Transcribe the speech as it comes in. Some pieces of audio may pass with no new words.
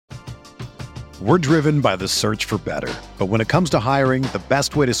We're driven by the search for better. But when it comes to hiring, the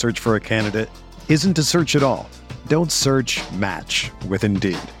best way to search for a candidate isn't to search at all. Don't search, match with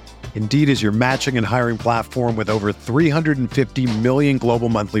Indeed. Indeed is your matching and hiring platform with over 350 million global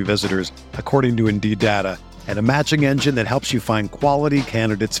monthly visitors, according to Indeed data, and a matching engine that helps you find quality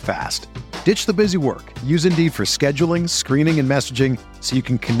candidates fast. Ditch the busy work. Use Indeed for scheduling, screening, and messaging so you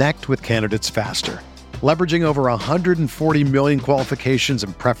can connect with candidates faster. Leveraging over 140 million qualifications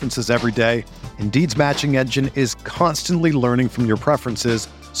and preferences every day, Indeed's matching engine is constantly learning from your preferences,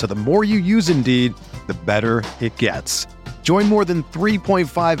 so the more you use Indeed, the better it gets. Join more than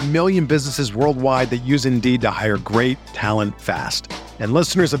 3.5 million businesses worldwide that use Indeed to hire great talent fast. And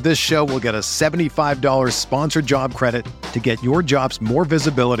listeners of this show will get a $75 sponsored job credit to get your jobs more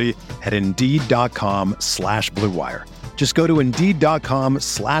visibility at Indeed.com/Blue Wire. Just go to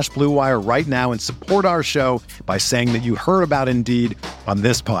Indeed.com/Blue Wire right now and support our show by saying that you heard about Indeed on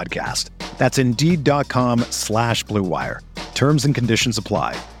this podcast. That's Indeed.com/Blue Wire. Terms and conditions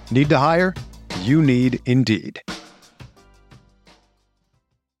apply. Need to hire? You need Indeed.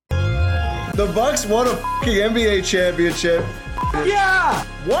 The Bucks won a fucking NBA championship. Yeah!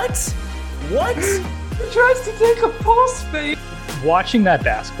 What? He tries to take a pulse fake. Watching that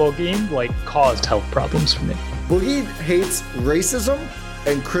basketball game, caused health problems for me. Boogie hates racism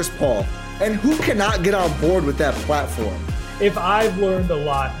and Chris Paul. And who cannot get on board with that platform? If I've learned a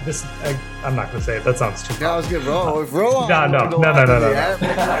lot, I'm not going to say it. That sounds too I was going to roll. No.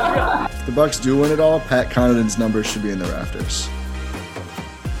 If the Bucks do win it all, Pat Connaughton's numbers should be in the rafters.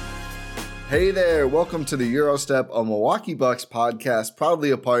 Hey there, welcome to the Gyro Step, a Milwaukee Bucks podcast,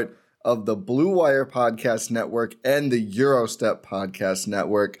 proudly a part of the Blue Wire Podcast Network and the Gyro Step Podcast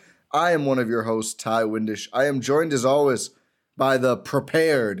Network. I am one of your hosts, Ty Windish. I am joined as always by the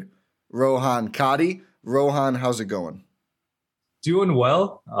prepared Rohan Kadi. Rohan, how's it going? Doing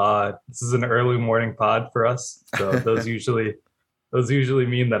well. This is an early morning pod for us, so those usually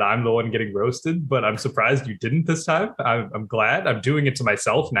mean that I'm the one getting roasted, but I'm surprised you didn't this time. I'm glad. I'm doing it to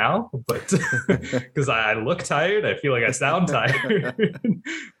myself now, but because I look tired, I feel like I sound tired.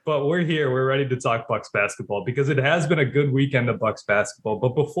 But we're here. We're ready to talk Bucks basketball because it has been a good weekend of Bucks basketball. But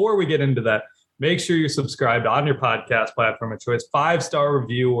before we get into that, make sure you're subscribed on your podcast platform of choice. 5-star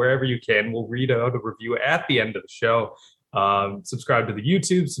review wherever you can. We'll read out a review at the end of the show. Subscribe to the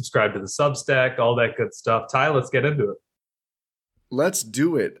YouTube, subscribe to the Substack, all that good stuff. Ty, let's get into it. Let's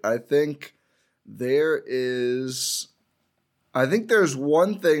do it. I think there's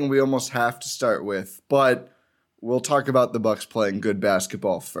one thing we almost have to start with, but we'll talk about the Bucks playing good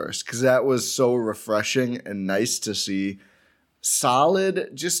basketball first, because that was so refreshing and nice to see.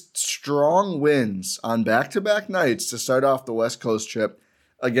 Solid, just strong wins on back-to-back nights to start off the West Coast trip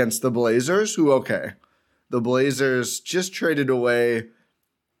against the Blazers, the Blazers just traded away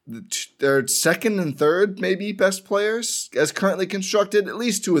their second and third, maybe, best players as currently constructed, at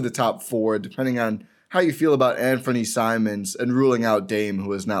least two of the top four, depending on how you feel about Anthony Simons and ruling out Dame,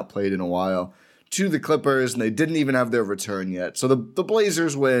 who has not played in a while, to the Clippers, and they didn't even have their return yet. So the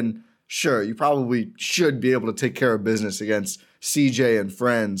Blazers win. Sure, you probably should be able to take care of business against CJ and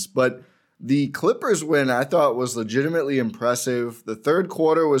friends, but the Clippers win I thought was legitimately impressive. The third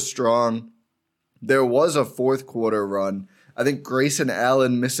quarter was strong. There was a fourth quarter run. I think Grayson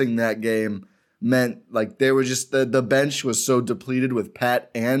Allen missing that game meant they were just the bench was so depleted with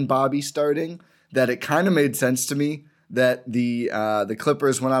Pat and Bobby starting that it kind of made sense to me that the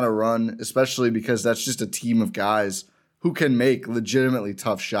Clippers went on a run, especially because that's just a team of guys who can make legitimately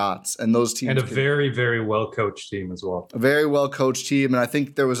tough shots, and those teams and very, very well coached team as well. A very well coached team, and I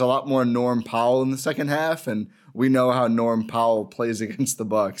think there was a lot more Norm Powell in the second half, and we know how Norm Powell plays against the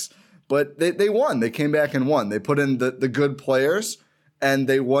Bucks. But they won. They came back and won. They put in the good players, and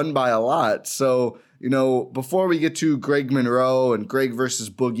they won by a lot. So, before we get to Greg Monroe and Greg versus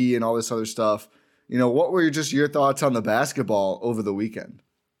Boogie and all this other stuff, what were your thoughts on the basketball over the weekend?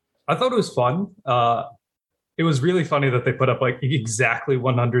 I thought it was fun. It was really funny that they put up exactly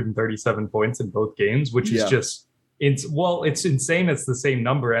 137 points in both games, which is just it's insane. It's the same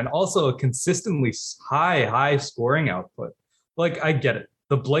number, and also a consistently high scoring output. I get it.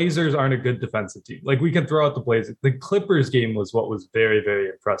 The Blazers aren't a good defensive team. We can throw out the Blazers. The Clippers game was what was very, very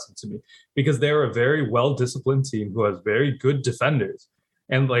impressive to me because they're a very well-disciplined team who has very good defenders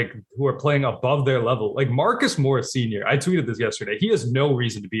and who are playing above their level. Marcus Morris Sr., I tweeted this yesterday. He has no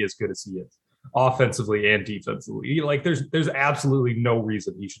reason to be as good as he is offensively and defensively. There's absolutely no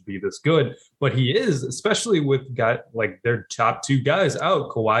reason he should be this good, but he is, especially with their top two guys out,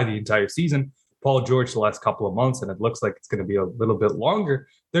 Kawhi the entire season, Paul George the last couple of months, and it looks like it's going to be a little bit longer.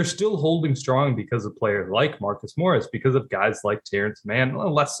 They're still holding strong because of players like Marcus Morris, because of guys like Terrence Mann,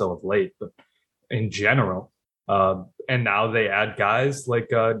 well, less so of late, but in general. And now they add guys like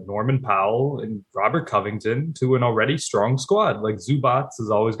Norman Powell and Robert Covington to an already strong squad. Like Zubac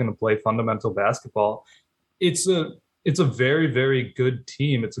is always going to play fundamental basketball. It's a very, very good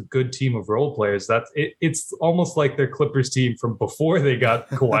team. It's a good team of role players. It's almost like their Clippers team from before they got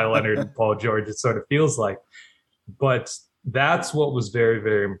Kawhi Leonard and Paul George. It sort of feels like, but that's what was very,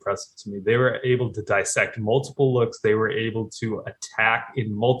 very impressive to me. They were able to dissect multiple looks. They were able to attack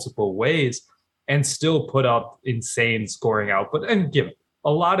in multiple ways and still put up insane scoring output. And give it, a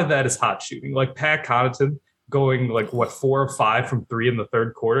lot of that is hot shooting. Like Pat Connaughton going 4 or 5 from 3 in the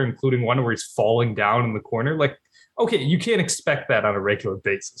third quarter, including one where he's falling down in the corner. Like, okay, you can't expect that on a regular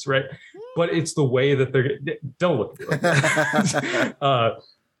basis, right? But it's the way that don't look at me like that.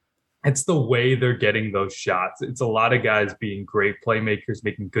 It's the way they're getting those shots. It's a lot of guys being great playmakers,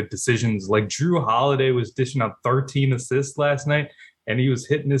 making good decisions. Like Drew Holiday was dishing out 13 assists last night, and he was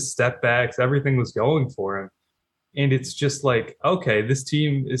hitting his step backs. Everything was going for him. And it's just like, okay, this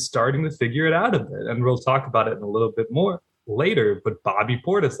team is starting to figure it out a bit. And we'll talk about it in a little bit more later. But Bobby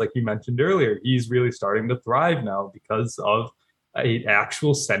Portis, like you mentioned earlier, he's really starting to thrive now because of an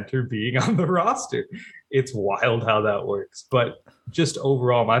actual center being on the roster. It's wild how that works. But just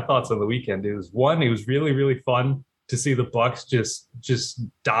overall, my thoughts on the weekend is, one, it was really, really fun to see the Bucks just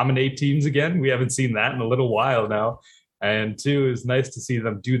dominate teams again. We haven't seen that in a little while now. And two, it was nice to see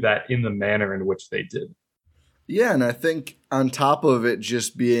them do that in the manner in which they did. Yeah, and I think on top of it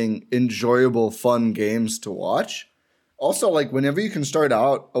just being enjoyable, fun games to watch, also, like, whenever you can start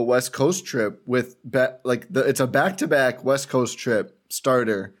out a West Coast trip with it's a back-to-back West Coast trip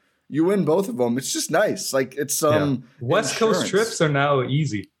starter, you win both of them. It's just nice. Like, it's some West Coast trips are now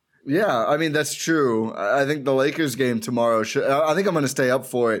easy. Yeah, I mean, that's true. I think the Lakers game tomorrow, I think I'm going to stay up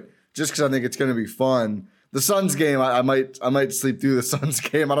for it just because I think it's going to be fun. The Suns game, I might sleep through the Suns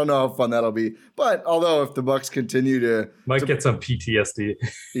game. I don't know how fun that'll be. But although if the Bucks continue to get some PTSD.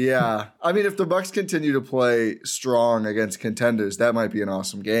 Yeah. I mean, if the Bucks continue to play strong against contenders, that might be an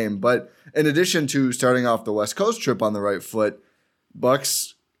awesome game. But in addition to starting off the West Coast trip on the right foot,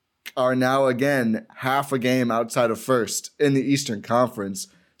 Bucks are now again half a game outside of first in the Eastern Conference.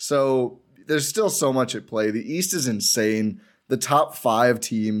 So there's still so much at play. The East is insane. The top 5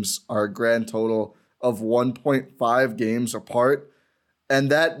 teams are a grand total of 1.5 games apart.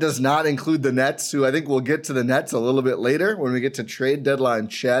 And that does not include the Nets, who I think we'll get to the Nets a little bit later when we get to trade deadline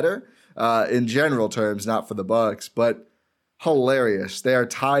chatter in general terms, not for the Bucks. But hilarious. They are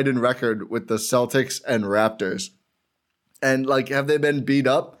tied in record with the Celtics and Raptors. And, like, have they been beat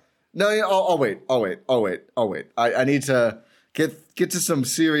up? No, I'll wait. I need to get to some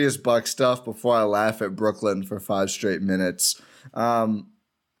serious Bucks stuff before I laugh at Brooklyn for 5 straight minutes.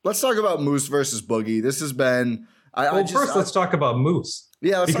 Let's talk about Moose versus Boogie. This has been... let's talk about Moose.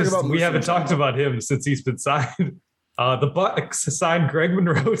 Yeah, let's talk about Moose. We haven't talked about him since he's been signed. The Bucks signed Greg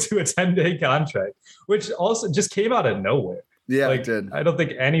Monroe to a 10-day contract, which also just came out of nowhere. Yeah, it did. I don't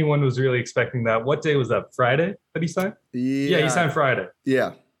think anyone was really expecting that. What day was that? Friday that he signed? Yeah, he signed Friday.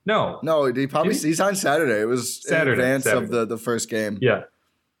 Yeah. No, he signed Saturday. It was Saturday, in advance of the first game. Yeah.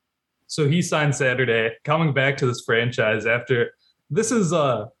 So he signed Saturday, coming back to this franchise after... This is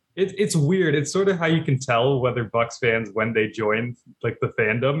it's weird. It's sort of how you can tell whether Bucks fans, when they join like the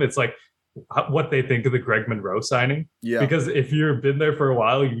fandom, it's like what they think of the Greg Monroe signing. Yeah. Because if you've been there for a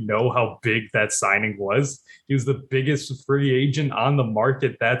while, you know how big that signing was. He was the biggest free agent on the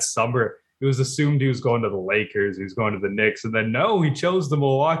market that summer. It was assumed he was going to the Lakers, he was going to the Knicks, and then no, he chose the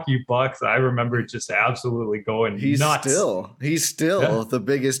Milwaukee Bucks. I remember just absolutely going nuts. He's still the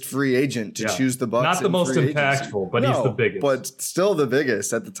biggest free agent to choose the Bucks. Not the most impactful, but he's the biggest. But still the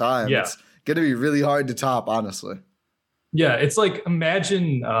biggest at the time. Yeah. It's going to be really hard to top, honestly. Yeah, it's like,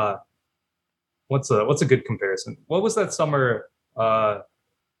 imagine what's a good comparison? What was that summer?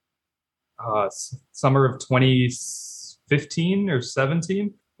 Summer of 2015 or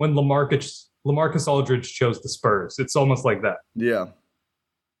 17? When LaMarcus Aldridge chose the Spurs. It's almost like that. Yeah.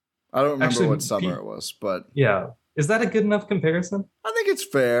 I don't remember what summer it was, but... Yeah. Is that a good enough comparison? I think it's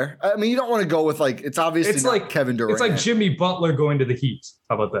fair. I mean, you don't want to go with, like... It's obviously not Kevin Durant. It's like Jimmy Butler going to the Heat.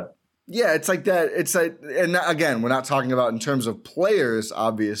 How about that? Yeah, it's like that. It's like... And again, we're not talking about in terms of players,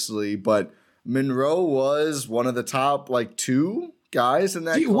 obviously, but Monroe was one of the top, 2... guys in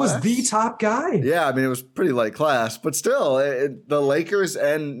that class. Was the top guy. Yeah, I mean, it was pretty light class, but still, the Lakers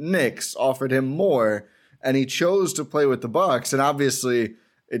and Knicks offered him more, and he chose to play with the Bucks, and obviously,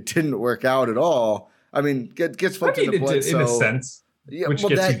 it didn't work out at all. I mean, gets flipped into Bledsoe. In a sense. Yeah,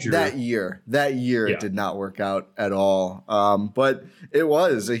 that year, it did not work out at all. But it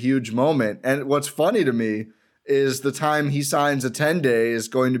was a huge moment, and what's funny to me is the time he signs a 10-day is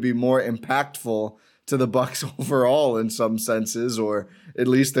going to be more impactful to the Bucks overall in some senses, or at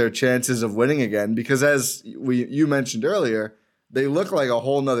least their chances of winning again. Because as you mentioned earlier, they look like a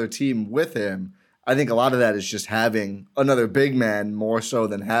whole nother team with him. I think a lot of that is just having another big man more so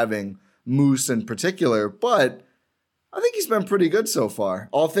than having Moose in particular. But I think he's been pretty good so far,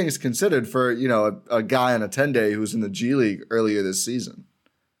 all things considered, for a guy on a 10-day who's in the G League earlier this season.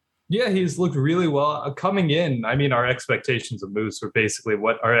 Yeah, he's looked really well coming in. I mean, our expectations of Moose were basically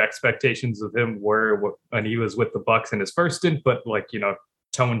what our expectations of him were when he was with the Bucks in his first stint, but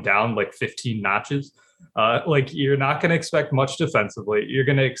toned down like 15 notches. You're not going to expect much defensively. You're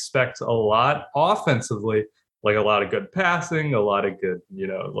going to expect a lot offensively, like a lot of good passing, a lot of good,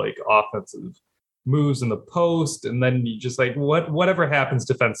 offensive moves in the post, and then you just whatever happens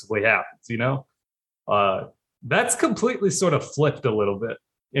defensively happens. That's completely sort of flipped a little bit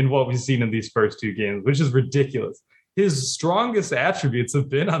in what we've seen in these first two games, which is ridiculous. His strongest attributes have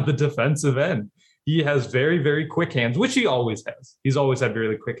been on the defensive end. He has very, very quick hands, which he always has. He's always had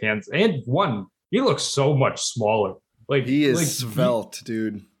really quick hands. And he looks so much smaller. He is svelte,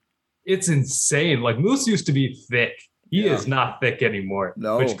 dude. It's insane. Moose used to be thick. He is not thick anymore.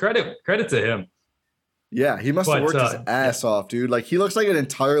 No. Which credit to him. Yeah, he must have worked his ass off, dude. He looks like an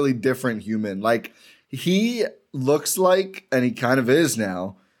entirely different human. He looks like, and he kind of is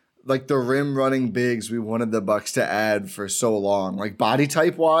now, the rim running bigs we wanted the Bucks to add for so long. Body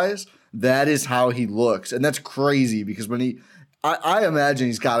type wise, that is how he looks. And that's crazy because when I imagine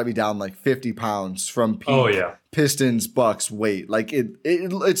he's got to be down 50 pounds from peak Pistons Bucks weight.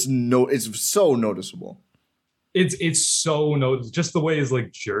 It's so noticeable. It's so noticeable. Just the way his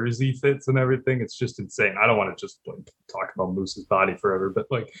jersey fits and everything. It's just insane. I don't want to just talk about Moose's body forever, but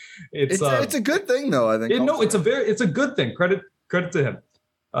it's a good thing though. I think it's a good thing. Credit to him.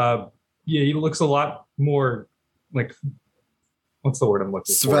 He looks a lot more what's the word I'm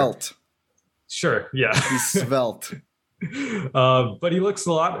looking for? Svelte. Sure, yeah. He's svelte. But he looks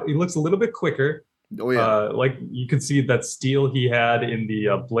a little bit quicker. Oh yeah. You could see that steal he had in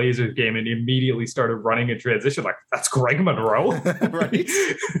the Blazers game, and he immediately started running in transition. That's Greg Monroe, right?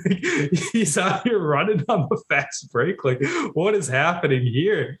 He's out here running on the fast break. What is happening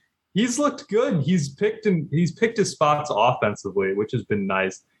here? He's looked good. He's picked his spots offensively, which has been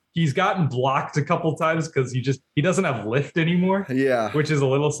nice. He's gotten blocked a couple times because he doesn't have lift anymore. Yeah, which is a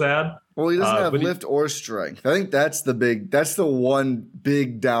little sad. Well, he doesn't have lift or strength. I think that's the one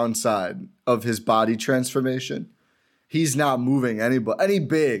big downside of his body transformation. He's not moving any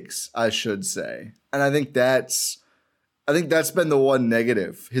bigs, I should say, and I think that's been the one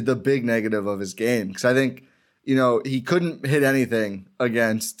negative, the big negative of his game, because I think he couldn't hit anything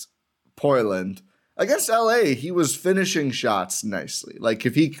against Portland. Against LA, he was finishing shots nicely.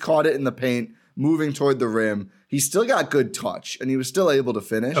 If he caught it in the paint, moving toward the rim, he still got good touch, and he was still able to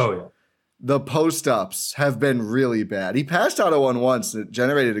finish. Oh, yeah. The post-ups have been really bad. He passed out of one once, and it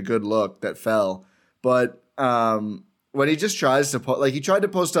generated a good look that fell. But when he just tries to he tried to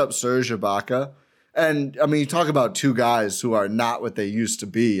post up Serge Ibaka, and I mean, you talk about two guys who are not what they used to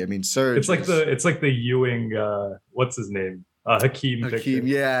be. I mean, Serge. It's like the Ewing. What's his name? Hakeem.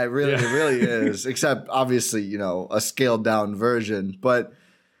 Yeah, it really is. Except obviously, a scaled down version. But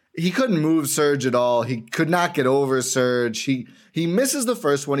he couldn't move Serge at all. He could not get over Serge. He misses the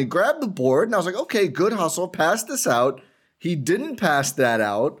first one. He grabbed the board, and I was like, okay, good hustle. Pass this out. He didn't pass that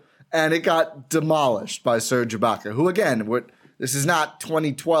out, and it got demolished by Serge Ibaka, who again, this is not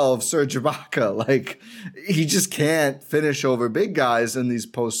 2012 Serge Ibaka. He just can't finish over big guys in these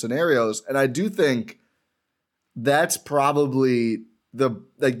post scenarios. And I do think that's probably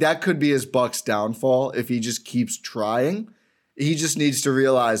that could be his Bucks downfall if he just keeps trying. He just needs to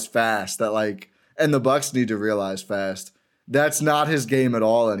realize fast that and the Bucks need to realize fast, that's not his game at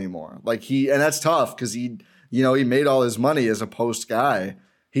all anymore. And that's tough because he made all his money as a post guy.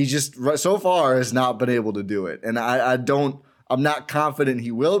 He just so far has not been able to do it. And I'm not confident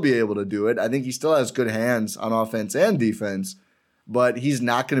he will be able to do it. I think he still has good hands on offense and defense, but he's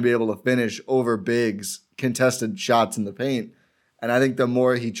not going to be able to finish over bigs contested shots in the paint. And I think the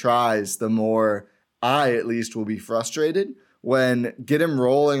more he tries, the more I at least will be frustrated when get him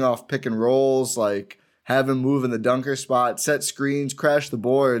rolling off pick and rolls, have him move in the dunker spot, set screens, crash the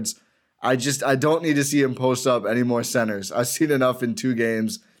boards. I don't need to see him post up any more centers. I've seen enough in 2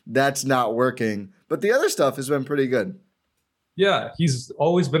 games. That's not working. But the other stuff has been pretty good. Yeah, he's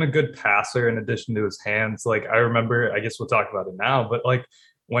always been a good passer in addition to his hands. I remember, I guess we'll talk about it now, but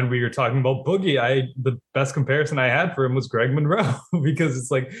when we were talking about Boogie, the best comparison I had for him was Greg Monroe because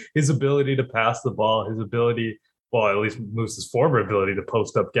it's his ability to pass the ball, his ability, well, at least Moose's former ability to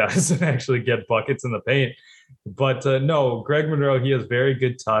post up guys and actually get buckets in the paint. But no, Greg Monroe, he has very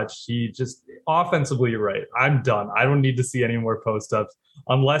good touch. He just offensively, you're right. I'm done. I don't need to see any more post ups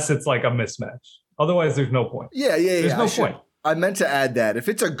unless it's like a mismatch. Otherwise, there's no point. Yeah. There's no point. I meant to add that if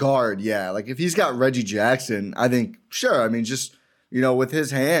it's a guard, yeah, like if he's got Reggie Jackson, I think, sure. I mean, just, with his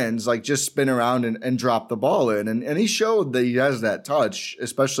hands, like just spin around and drop the ball in. And he showed that he has that touch,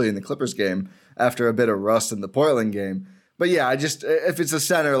 especially in the Clippers game after a bit of rust in the Portland game. But yeah, if it's a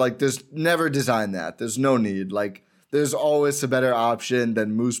center, like there's never design that. There's no need. Like there's always a better option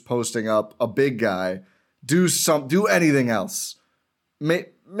than Moose posting up a big guy. Do anything else.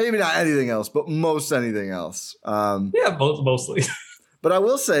 Maybe not anything else, but most anything else. Mostly. But I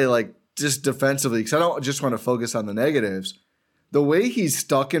will say, like, just defensively, because I don't just want to focus on the negatives, the way he's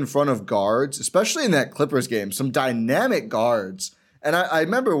stuck in front of guards, especially in that Clippers game, some dynamic guards. And I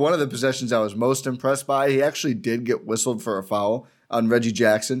remember one of the possessions I was most impressed by, he actually did get whistled for a foul on Reggie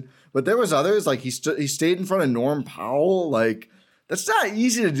Jackson. But there was others, like he stayed in front of Norm Powell, like, that's not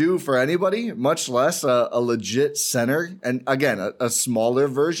easy to do for anybody, much less a legit center. And again, a smaller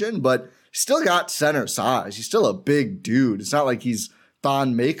version, but still got center size. He's still a big dude. It's not like he's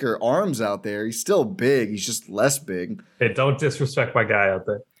Thon Maker arms out there. He's still big. He's just less big. Hey, don't disrespect my guy out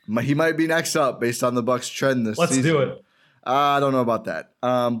there. He might be next up based on the Bucks trend this season. Let's do it. I don't know about that.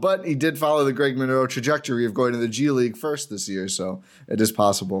 But he did follow the Greg Monroe trajectory of going to the G League first this year, so it is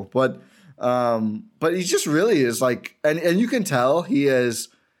possible. But he just really is like, and you can tell he has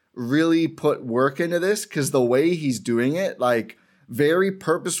really put work into this because the way he's doing it, like very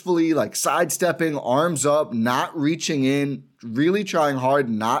purposefully, like sidestepping, arms up, not reaching in, really trying hard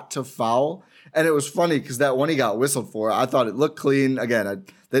not to foul. And it was funny because that one he got whistled for, I thought it looked clean. Again,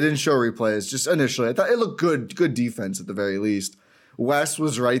 they didn't show replays. Just initially, I thought it looked good defense at the very least. Wes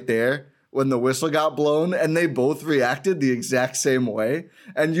was right there when the whistle got blown, and they both reacted the exact same way.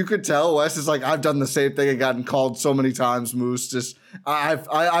 And you could tell Wes is like, I've done the same thing and gotten called so many times, Moose. Just,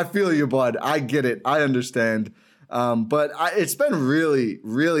 I feel you, bud. I get it. I understand. But it's been really,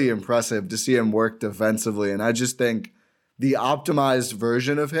 really impressive to see him work defensively. And I just think the optimized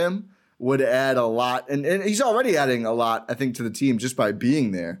version of him would add a lot. And he's already adding a lot, I think, to the team just by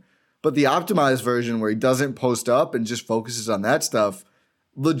being there. But the optimized version where he doesn't post up and just focuses on that stuff,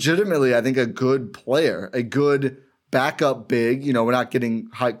 legitimately, I think a good player, a good backup big, we're not getting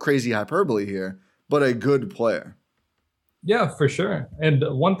crazy hyperbole here, but a good player. Yeah, for sure. And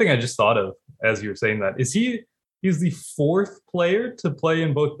one thing I just thought of as you were saying that is he's the fourth player to play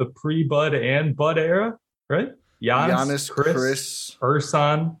in both the pre-Bud and Bud era, right? Giannis, Chris,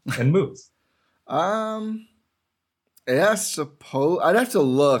 Ersan, and Moose. Yeah, suppose I'd have to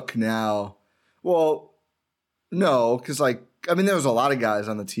look now. Well, no, because there was a lot of guys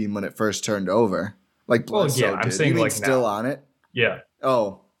on the team when it first turned over. Like Bledsoe did. I'm saying you mean still now. On it? Yeah.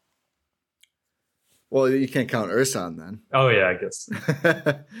 Oh. Well, you can't count Ersan then. Oh yeah, I guess.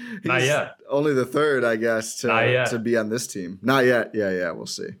 Not yet. Only the third, I guess, to be on this team. Not yet. Yeah, we'll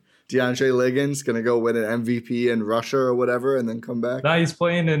see. DeAndre Liggins gonna go win an MVP in Russia or whatever, and then come back. No, he's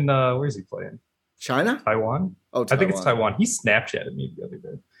playing in where's he playing? China? Taiwan? Oh, Taiwan. I think it's Taiwan. He Snapchatted me the other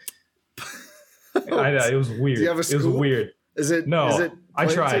day. I know, it was weird. Do you have a scoop? It was weird. Is it? No, is it I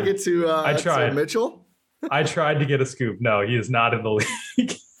tried. Ticket to, I tried. To Mitchell? I tried to get a scoop. No, he is not in the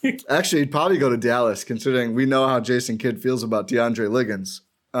league. Actually, he'd probably go to Dallas, considering we know how Jason Kidd feels about DeAndre Liggins.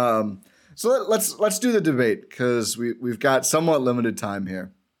 So let's do the debate because we've got somewhat limited time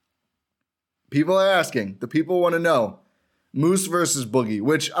here. People are asking. The people want to know. Moose versus Boogie,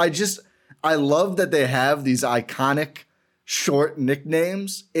 which I love that they have these iconic short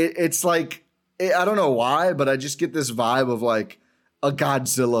nicknames. It's like, I don't know why, but I just get this vibe of like a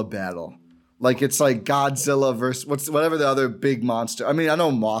Godzilla battle. Like it's like Godzilla versus whatever the other big monster. I mean, I know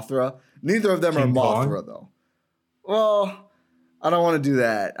Mothra. Neither of them are Mothra though. Well, I don't want to do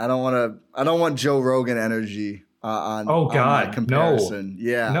that. I don't want Joe Rogan energy. On my comparison.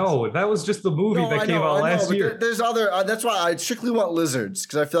 No. Yeah. No, that was just the movie that came out last year. There's other, that's why I strictly want lizards,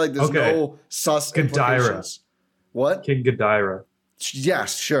 because I feel like there's no sus implications. What? King Ghidorah.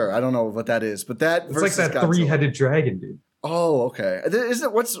 Yes, sure. I don't know what that is, but it's like that Godzilla. 3-headed dragon, dude. Oh, okay. There's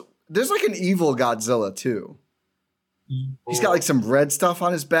like an evil Godzilla too. He's got like some red stuff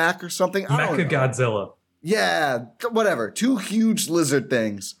on his back or something. Mecha Godzilla. Yeah, whatever. Two huge lizard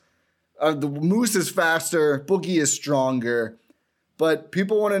things. The Moose is faster, Boogie is stronger, but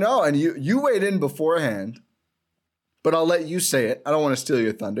people want to know, and you weighed in beforehand, but I'll let you say it. I don't want to steal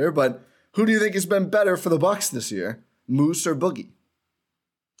your thunder, but who do you think has been better for the Bucks this year, Moose or Boogie?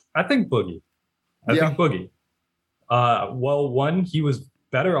 I think Boogie. I think Boogie. One, he was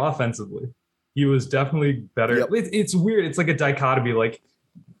better offensively. He was definitely better. Yep. It's weird. It's like a dichotomy. Like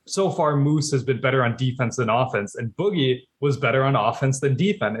so far Moose has been better on defense than offense, and Boogie was better on offense than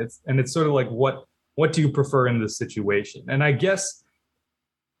defense. It's sort of like, what do you prefer in this situation? And I guess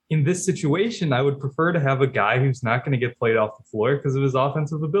in this situation, I would prefer to have a guy who's not going to get played off the floor because of his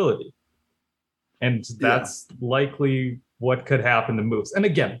offensive ability. And that's likely what could happen to Moose. And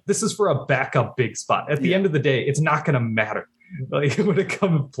again, this is for a backup big spot. At the end of the day, it's not going to matter. Like when it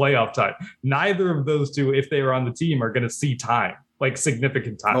comes playoff time, neither of those two, if they are on the team, are going to see time, like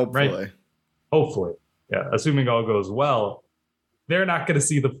significant time, Hopefully. right? Hopefully. Yeah. Assuming all goes well, they're not going to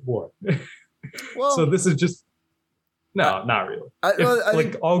see the floor. Well, so this is just, no, not really. I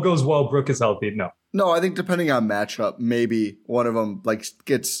think all goes well, Brooke is healthy. No, I think depending on matchup, maybe one of them like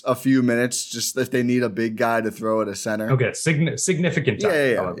gets a few minutes just if they need a big guy to throw at a center. Okay, significant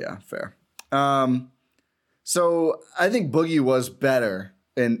time. Yeah, fair. So I think Boogie was better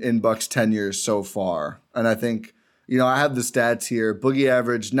in Bucks tenure so far. And I think, I have the stats here. Boogie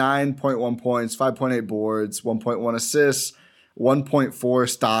averaged 9.1 points, 5.8 boards, 1.1 assists, 1.4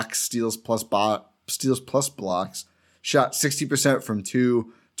 stocks, steals plus blocks, shot 60% from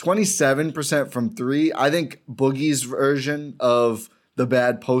 2, 27% from 3. I think Boogie's version of the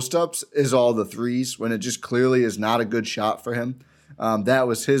bad post-ups is all the threes when it just clearly is not a good shot for him. That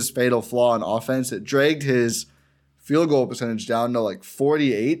was his fatal flaw in offense. It dragged his field goal percentage down to like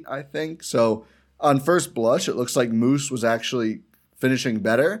 48, I think. So on first blush, it looks like Moose was actually finishing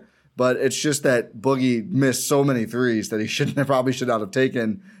better, but it's just that Boogie missed so many threes that he probably should not have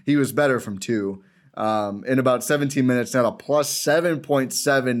taken. He was better from 2. In about 17 minutes, now a plus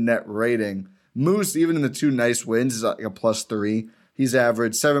 7.7 net rating. Moose, even in the 2 nice wins, is like a plus 3. He's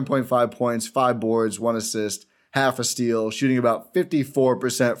averaged 7.5 points, 5 boards, 1 assist, half a steal, shooting about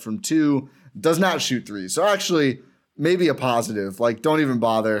 54% from 2. Does not shoot 3. So actually, maybe a positive. Like, don't even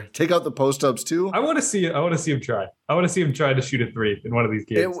bother. Take out the post-ups too. I want to see him try. I want to see him try to shoot a 3 in one of these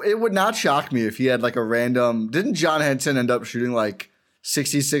games. It would not shock me if he had like a random. Didn't John Henson end up shooting like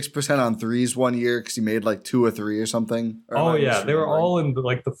 66% on threes one year because he made like 2 or 3 or something? Oh yeah, they were all in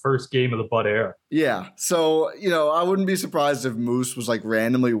the first game of the Bud era. Yeah, so I wouldn't be surprised if Moose was like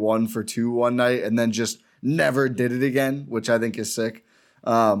randomly 1 for 2 one night and then just never did it again, which I think is sick.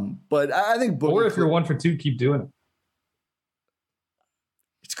 But I think Boogie, or if you're 1 for 2, keep doing it.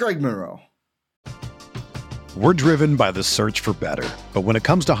 It's Greg Monroe. We're driven by the search for better, but when it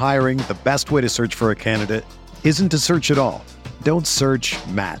comes to hiring, the best way to search for a candidate isn't to search at all. Don't search,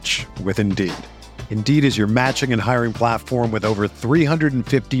 match with Indeed. Indeed is your matching and hiring platform with over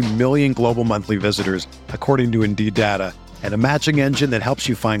 350 million global monthly visitors, according to Indeed data, and a matching engine that helps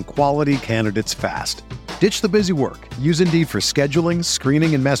you find quality candidates fast. Ditch the busy work. Use Indeed for scheduling,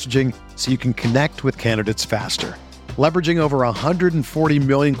 screening, and messaging so you can connect with candidates faster. Leveraging over 140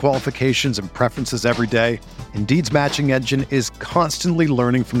 million qualifications and preferences every day, Indeed's matching engine is constantly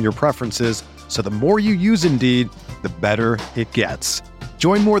learning from your preferences, so the more you use Indeed, the better it gets.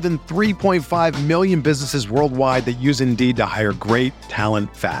 Join more than 3.5 million businesses worldwide that use Indeed to hire great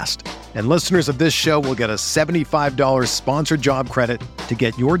talent fast. And listeners of this show will get a $75 sponsored job credit to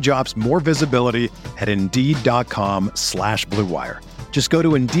get your jobs more visibility at Indeed.com/Blue Wire. Just go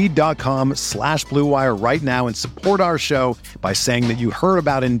to Indeed.com/Blue Wire right now and support our show by saying that you heard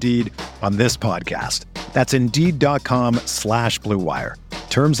about Indeed on this podcast. That's Indeed.com/Blue Wire.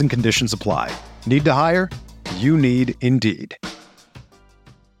 Terms and conditions apply. Need to hire? You need Indeed.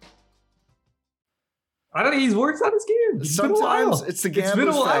 I don't know. He's worked on his game. Sometimes it's the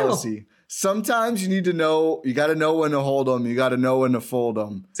gambler's fallacy. Sometimes you got to know when to hold them. You got to know when to fold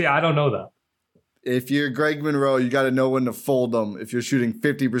them. See, I don't know that. If you're Greg Monroe, you got to know when to fold them if you're shooting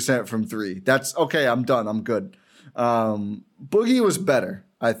 50% from 3. That's okay. I'm done. I'm good. Boogie was better,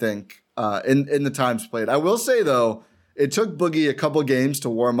 I think, in the times played. I will say, though, it took Boogie a couple games to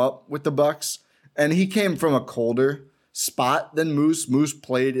warm up with the Bucks, and he came from a colder spot than Moose. Moose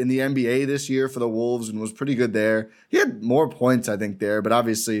played in the NBA this year for the Wolves and was pretty good there. He had more points, I think, there, but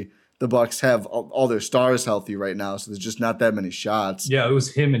obviously the Bucks have all their stars healthy right now, so there's just not that many shots. Yeah, it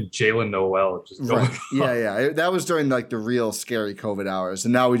was him and Jalen Noel. Just right. Yeah. That was during like the real scary COVID hours,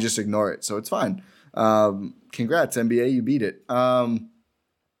 and now we just ignore it, so it's fine. Congrats, NBA, you beat it. And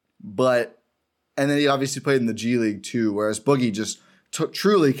then he obviously played in the G League too, whereas Boogie just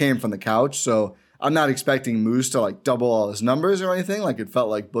truly came from the couch, so I'm not expecting Moose to like double all his numbers or anything like it felt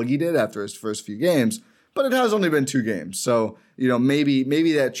like Boogie did after his first few games, but it has only been 2 games. So,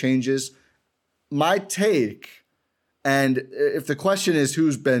 maybe that changes. My take, and if the question is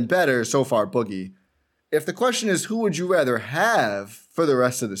who's been better so far, Boogie, if the question is who would you rather have for the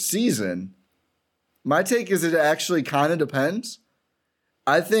rest of the season, my take is it actually kind of depends.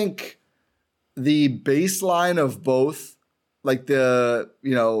 I think the baseline of both like the,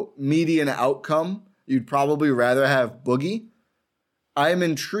 median outcome, you'd probably rather have Boogie. I am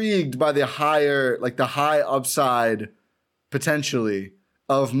intrigued by the high upside potentially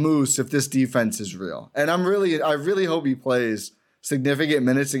of Moose if this defense is real. And I really hope he plays significant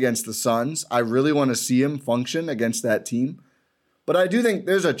minutes against the Suns. I really want to see him function against that team. But I do think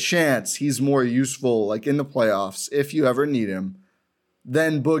there's a chance he's more useful, like in the playoffs, if you ever need him,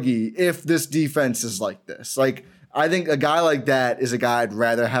 than Boogie if this defense is like this. Like, I think a guy like that is a guy I'd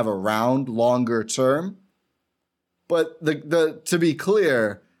rather have around longer term. But to be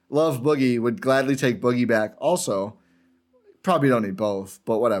clear, love Boogie, would gladly take Boogie back also. Probably don't need both,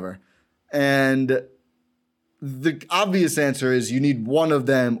 but whatever. And the obvious answer is you need one of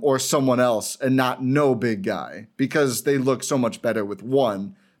them or someone else and not no big guy because they look so much better with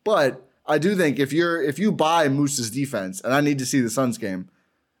one. But I do think if you buy Moose's defense, and I need to see the Suns game,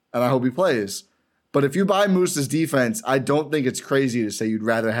 and I hope he plays, but if you buy Moose's defense, I don't think it's crazy to say you'd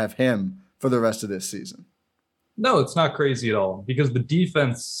rather have him for the rest of this season. No, it's not crazy at all because the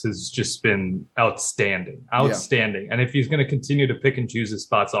defense has just been outstanding. Yeah. And if he's going to continue to pick and choose his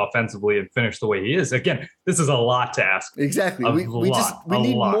spots offensively and finish the way he is, again, this is a lot to ask. Exactly. We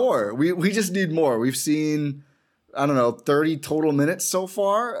need more. We just need more. We've seen, 30 total minutes so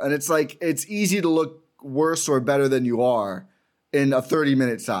far. And it's like, it's easy to look worse or better than you are in a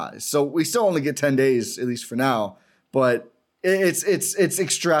 30-minute size. So we still only get 10 days, at least for now, but it's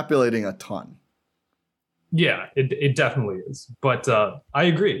extrapolating a ton. Yeah, it definitely is. But I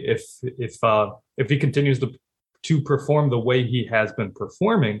agree. If he continues to perform the way he has been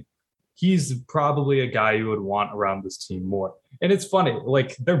performing, he's probably a guy you would want around this team more. And it's funny,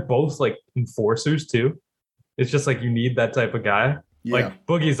 like they're both like enforcers too. It's just like you need that type of guy. Yeah. Like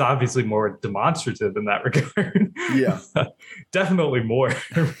Boogie's obviously more demonstrative in that regard. Yeah, definitely more.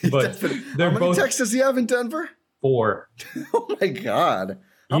 But how many texts does he have in Denver? 4. Oh my God!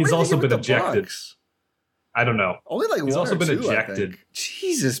 He's also been ejected. Bucks? I don't know. Only like he's one also or been two, ejected.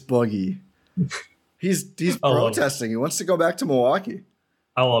 Jesus, Boogie. He's protesting. He wants to go back to Milwaukee.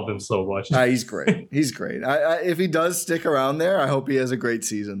 I love him so much. He's great. He's great. If he does stick around there, I hope he has a great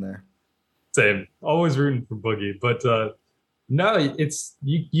season there. Same. Always rooting for Boogie. But no, it's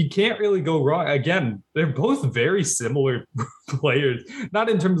you can't really go wrong. Again, they're both very similar players. Not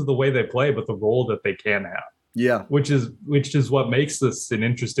in terms of the way they play, but the role that they can have. Yeah. Which is what makes this an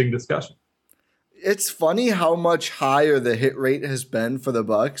interesting discussion. It's funny how much higher the hit rate has been for the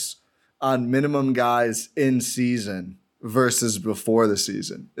Bucks on minimum guys in season versus before the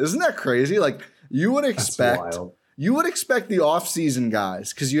season. Isn't that crazy? Like you would expect the off-season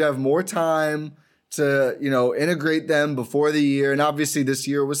guys because you have more time to, integrate them before the year. And obviously this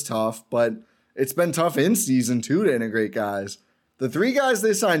year was tough, but it's been tough in season too to integrate guys. The 3 guys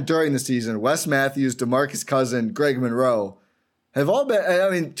they signed during the season, Wes Matthews, DeMarcus Cousins, Greg Monroe, have all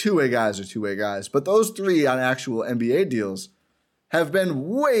been, two-way guys are two-way guys, but those 3 on actual NBA deals have been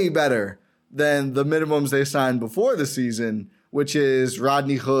way better than the minimums they signed before the season, which is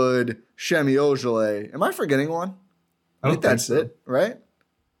Rodney Hood, Shemi Ojeleye. Am I forgetting one? I think that's it, right?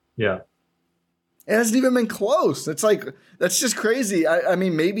 Yeah. It hasn't even been close. It's like, that's just crazy. I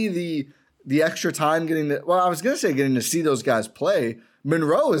mean, maybe the extra time getting to see those guys play.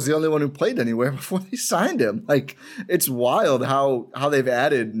 Monroe is the only one who played anywhere before they signed him. Like, it's wild how they've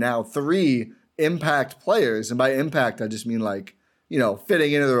added now 3 impact players. And by impact, I just mean like,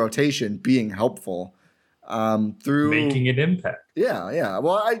 fitting into the rotation, being helpful. Through making an impact. Yeah.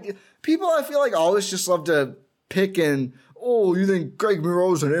 Well, I feel like always just love to pick and, oh, you think Greg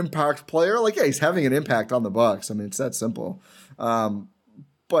Monroe's an impact player? Like, yeah, he's having an impact on the Bucks. I mean, it's that simple.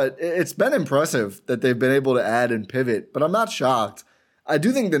 But it's been impressive that they've been able to add and pivot, but I'm not shocked. I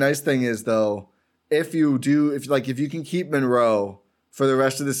do think the nice thing is, though, if you can keep Monroe for the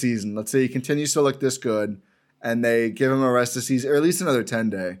rest of the season, let's say he continues to look this good and they give him a rest of the season, or at least another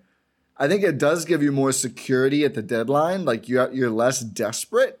 10-day, I think it does give you more security at the deadline. Like you're less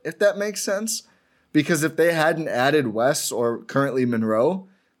desperate, if that makes sense. Because if they hadn't added Wes or currently Monroe,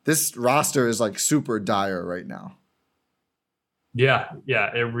 this roster is like super dire right now. Yeah,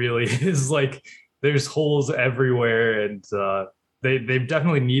 it really is. Like there's holes everywhere, and they've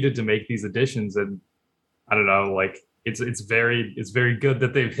definitely needed to make these additions. And I don't know, like it's very good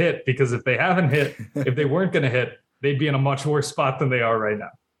that they've hit, because if they haven't hit, if they weren't going to hit, they'd be in a much worse spot than they are right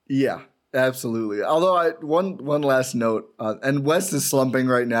now. Yeah, absolutely. Although one last note, and Wes is slumping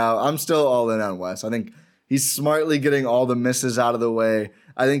right now. I'm still all in on Wes. I think he's smartly getting all the misses out of the way.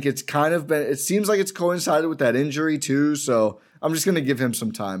 I think it seems like it's coincided with that injury too. So I'm just going to give him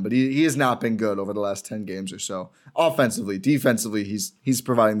some time, but he has not been good over the last 10 games or so. Offensively, defensively, he's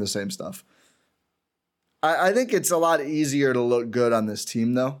providing the same stuff. I think it's a lot easier to look good on this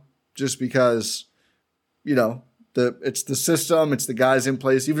team, though, just because, it's the system, it's the guys in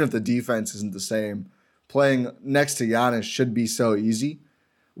place. Even if the defense isn't the same, playing next to Giannis should be so easy,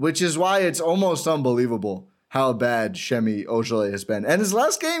 which is why it's almost unbelievable how bad Semi Ojeleye has been. And his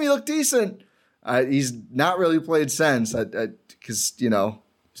last game, he looked decent. He's not really played since because,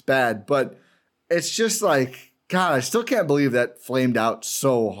 it's bad. But it's just like, God, I still can't believe that flamed out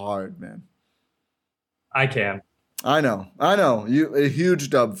so hard, man. I can. I know. A huge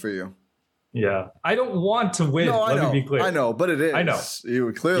dub for you. Yeah. I don't want to win. No, Let me be clear. I know, but it is. I know.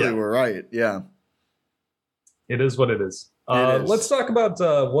 You clearly were right. Yeah. It is what it is. Let's talk about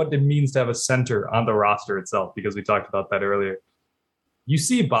what it means to have a center on the roster itself, because we talked about that earlier. You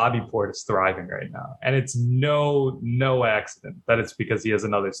see Bobby Portis thriving right now, and it's no accident that it's because he has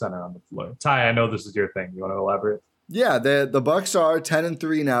another center on the floor. Ty, I know this is your thing. You want to elaborate? Yeah, the Bucks are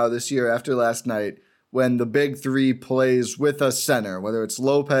 10-3 now this year after last night, when the big three plays with a center, whether it's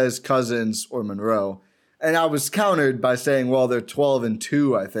Lopez, Cousins, or Monroe. And I was countered by saying, well, they're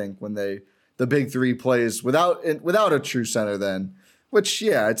 12-2, I think, when the big three plays without a true center then, which,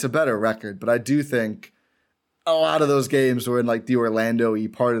 yeah, it's a better record. But I do think a lot of those games were in like the Orlando-y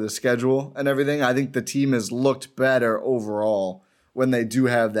part of the schedule and everything. I think the team has looked better overall when they do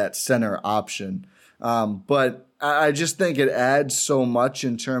have that center option. But I just think it adds so much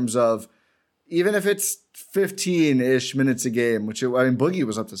in terms of, even if it's 15-ish minutes a game, Boogie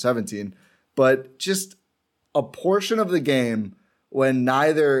was up to 17, but just a portion of the game when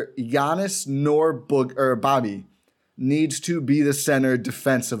neither Giannis nor Bobby needs to be the center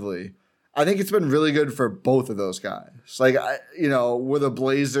defensively. I think it's been really good for both of those guys. Like, were the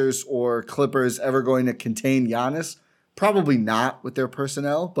Blazers or Clippers ever going to contain Giannis? Probably not with their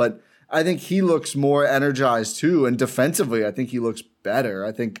personnel, but I think he looks more energized too. And defensively, I think he looks better.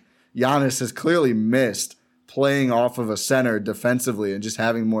 I think Giannis has clearly missed playing off of a center defensively and just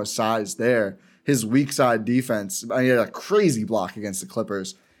having more size there. His weak side defense, he had a crazy block against the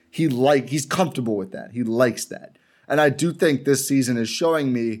Clippers. He's comfortable with that. He likes that. And I do think this season is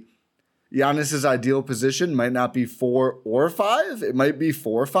showing me Giannis's ideal position might not be 4 or 5. It might be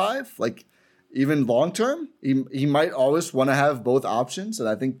 4 or 5. Like, even long term, he might always want to have both options. And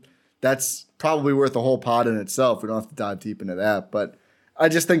I think that's probably worth a whole pod in itself. We don't have to dive deep into that. But I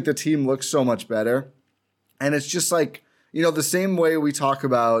just think the team looks so much better. And it's just like, the same way we talk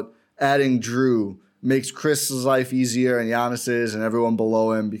about adding Drew makes Chris's life easier and Giannis's and everyone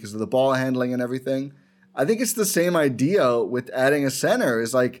below him because of the ball handling and everything. I think it's the same idea with adding a center,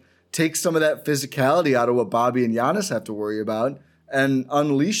 is like, take some of that physicality out of what Bobby and Giannis have to worry about and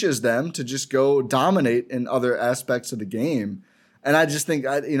unleashes them to just go dominate in other aspects of the game. And I just think,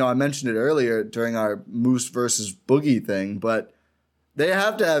 I mentioned it earlier during our Moose versus Boogie thing, but they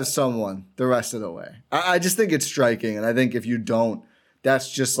have to have someone the rest of the way. I just think it's striking. And I think if you don't,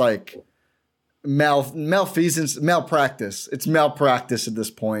 that's just like malfeasance, malpractice. It's malpractice at this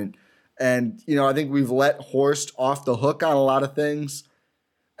point. And, I think we've let Horst off the hook on a lot of things.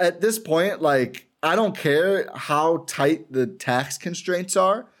 At this point, like, I don't care how tight the tax constraints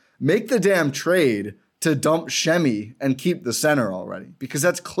are. Make the damn trade to dump Shemi and keep the center already, because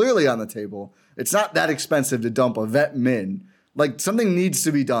that's clearly on the table. It's not that expensive to dump a vet min. Like, something needs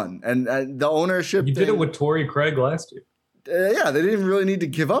to be done. And the ownership You did it with Torrey Craig last year. Yeah, they didn't really need to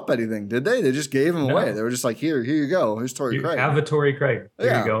give up anything, did they? They just gave him away. They were just like, here you go. Here's Torrey Craig. Have a Torrey Craig.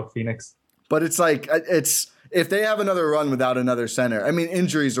 There you go, Phoenix. But it's like, if they have another run without another center,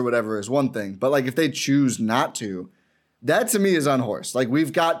 injuries or whatever is one thing. But, like, if they choose not to, that to me is unhorsed. Like,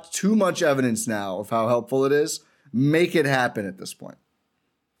 we've got too much evidence now of how helpful it is. Make it happen at this point.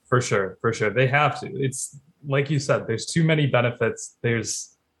 For sure. They have to. It's like you said, there's too many benefits.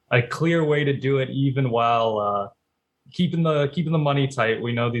 There's a clear way to do it, even while keeping the money tight.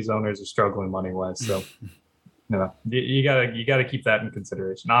 We know these owners are struggling money-wise, so you gotta keep that in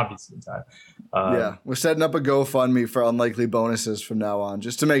consideration. Obviously, Ty. Yeah, we're setting up a GoFundMe for unlikely bonuses from now on,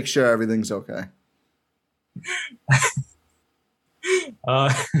 just to make sure everything's okay.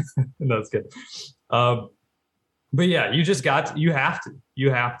 That's good. But yeah, you have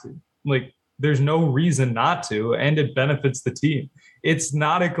to. Like, there's no reason not to, and it benefits the team. It's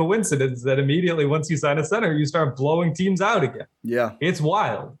not a coincidence that immediately once you sign a center, you start blowing teams out again. Yeah, it's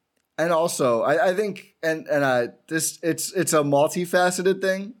wild. And also, I think, it's a multifaceted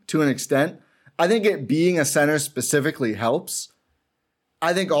thing to an extent. I think it being a center specifically helps.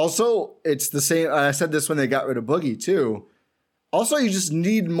 I think also it's the same. And I said this when they got rid of Boogie too. Also, you just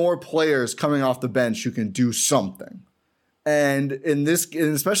need more players coming off the bench who can do something. And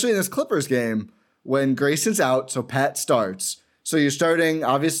especially in this Clippers game, when Grayson's out, so Pat starts, So you're starting,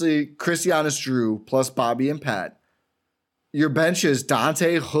 obviously, Chris, Giannis, Drew, plus Bobby and Pat. Your bench is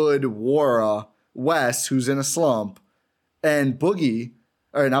Dante, Hood, Wara, Wes, who's in a slump, and Boogie,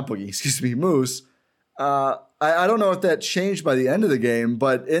 or not Boogie, excuse me, Moose. I don't know if that changed by the end of the game,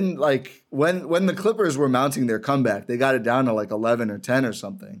 but in like when the Clippers were mounting their comeback, they got it down to like 11 or 10 or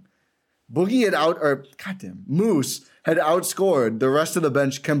something. Moose had outscored the rest of the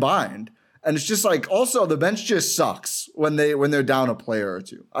bench combined. And it's just like, also the bench just sucks when they're down a player or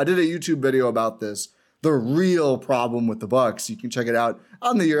two. I did a YouTube video about this, the real problem with the Bucks. You can check it out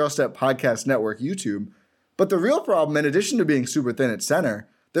on the Gyro Step Podcast Network YouTube. But the real problem, in addition to being super thin at center,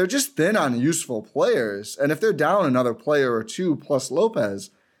 they're just thin on useful players. And if they're down another player or two plus Lopez,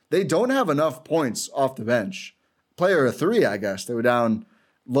 they don't have enough points off the bench. Player or three, I guess. They were down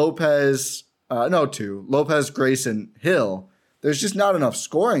Lopez, Grayson, Hill. There's just not enough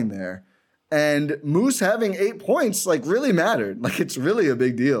scoring there. And Moose having 8 points like really mattered. Like it's really a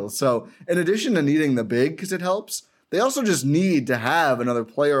big deal. So in addition to needing the big because it helps, they also just need to have another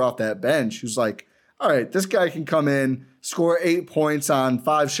player off that bench who's like, all right, this guy can come in, score 8 points on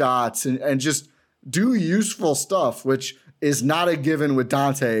 5 shots and just do useful stuff, which is not a given with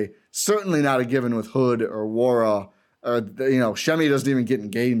Dante, certainly not a given with Hood or Wara, or Shemi doesn't even get in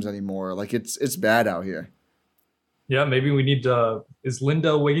games anymore. Like it's bad out here. Yeah, maybe we need is Linda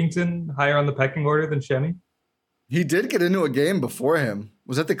Wigington higher on the pecking order than Shemi? He did get into a game before him.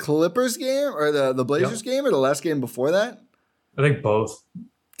 Was that the Clippers game or the Blazers game or the last game before that? I think both.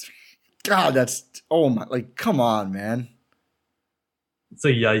 God, come on, man. It's a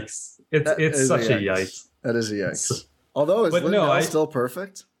yikes. It's such a yikes. That is a yikes. Although, is Lindell still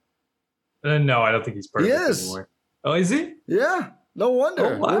perfect? No, I don't think he's perfect anymore. Oh, is he? Yeah, no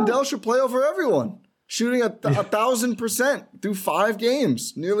wonder. Oh, wow. Lindell should play over everyone. Shooting 1,000% through 5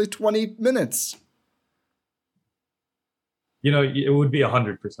 games, nearly 20 minutes. It would be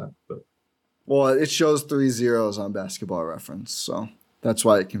 100%. But well, it shows 3 zeros on Basketball Reference, so that's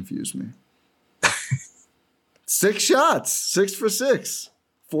why it confused me. 6 shots, 6 for 6,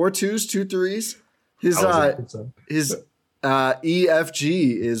 4 twos, 2 threes. His EFG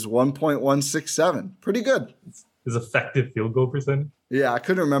is 1.167. Pretty good. His effective field goal percentage. Yeah, I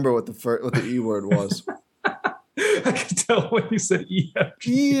couldn't remember what the E word was. I could tell when you said EFG.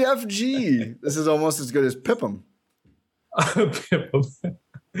 EFG. This is almost as good as Pippum. Pippum.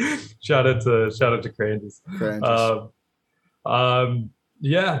 Shout out to Cranges. Are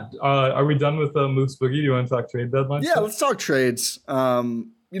we done with Moose Boogie? Do you want to talk trade deadline? Yeah, let's talk trades. I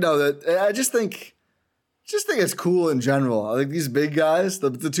just think it's cool in general. I think these big guys,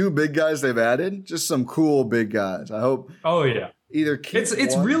 the 2 big guys they've added, just some cool big guys. I hope. Oh yeah.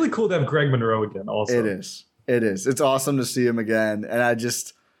 It's really cool to have Greg Monroe again. Also, it is. It's awesome to see him again, and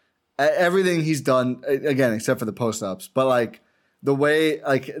everything he's done again, except for the post ups. But like the way,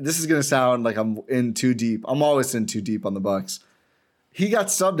 like this is gonna sound like I'm in too deep. I'm always in too deep on the Bucks. He got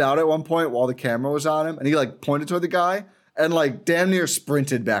subbed out at one point while the camera was on him, and he like pointed toward the guy and like damn near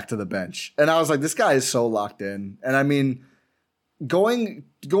sprinted back to the bench. And I was like, this guy is so locked in. And I mean, going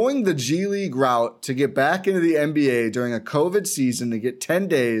the G League route to get back into the NBA during a COVID season to get 10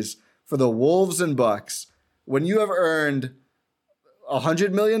 days for the Wolves and Bucks, when you have earned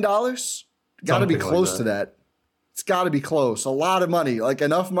 $100 million, got to be close to that. It's got to be close. A lot of money, like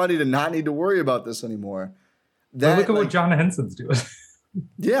enough money to not need to worry about this anymore. Look at what John Henson's doing.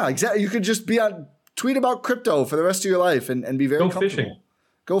 Yeah, exactly. You could just tweet about crypto for the rest of your life and be very comfortable.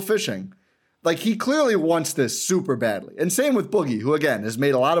 Go fishing. Like, he clearly wants this super badly. And same with Boogie, who, again, has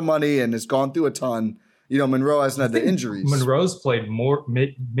made a lot of money and has gone through a ton. Monroe hasn't had the injuries. Monroe's made more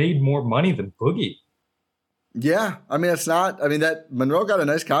money than Boogie. Yeah. I mean, that Monroe got a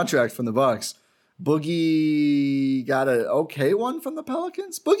nice contract from the Bucks. Boogie got an okay one from the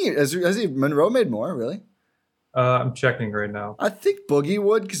Pelicans. Boogie, has Monroe made more, really? I'm checking right now. I think Boogie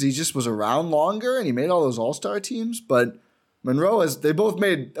would because he just was around longer and he made all those all-star teams. But Monroe they both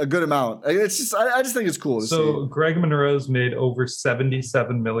made a good amount. It's just I just think it's cool to see. So Greg Monroe's made over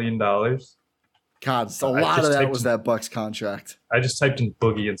 $77 million. God, a lot of that was that Bucks contract. I just typed in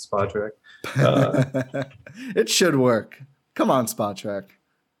Boogie in Spotrac. It should work. Come on, Spotrac.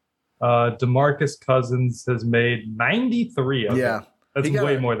 DeMarcus Cousins has made 93 of it. That's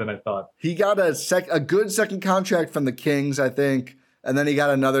way more than I thought. He got a good second contract from the Kings, I think, and then he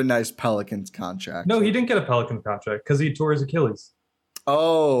got another nice Pelicans contract. No, he didn't get a Pelicans contract because he tore his Achilles.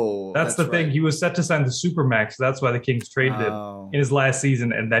 Oh, that's the thing. He was set to sign the Supermax. That's why the Kings traded him in his last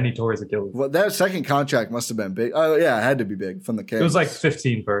season, and then he tore his Achilles. Well, that second contract must have been big. Oh, yeah, it had to be big from the Kings. It was like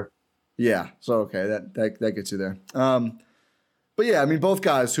 15 per. Yeah, so okay, that gets you there. But yeah, I mean, both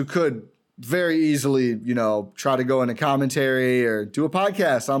guys who could very easily, try to go into commentary or do a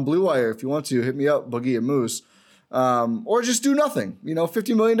podcast on Blue Wire if you want to. Hit me up, Boogie and Moose. Or just do nothing.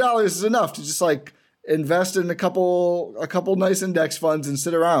 $50 million is enough to just like invest in a couple nice index funds and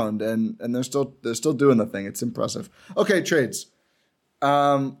sit around, and they're still doing the thing. It's impressive. Okay, trades.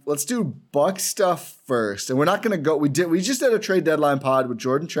 Let's do Buck stuff first, and we're not gonna go. We just did a trade deadline pod with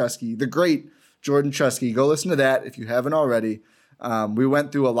Jordan Tresky, the great Jordan Tresky. Go listen to that if you haven't already. We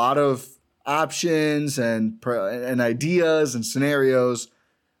went through a lot of options and ideas and scenarios.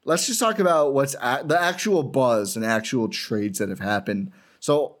 Let's just talk about what's the actual buzz and actual trades that have happened.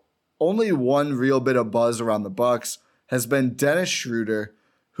 So only one real bit of buzz around the Bucks has been Dennis Schroder,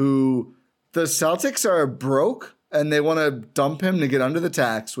 who the Celtics are broke and they want to dump him to get under the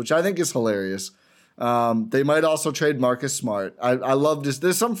tax, which I think is hilarious. They might also trade Marcus Smart. I love this.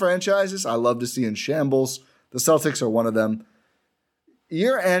 There's some franchises I love to see in shambles. The Celtics are one of them.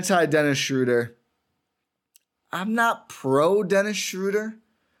 You're anti-Dennis Schroder. I'm not pro-Dennis Schroder,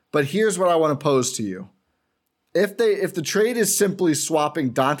 but here's what I want to pose to you. If the trade is simply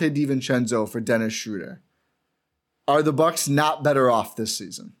swapping Dante DiVincenzo for Dennis Schroder, are the Bucks not better off this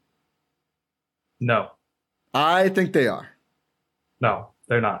season? No. I think they are. No,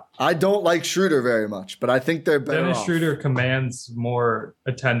 they're not. I don't like Schroder very much, but I think they're better Dennis off. Schroder commands more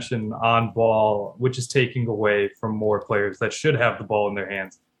attention on ball, which is taking away from more players that should have the ball in their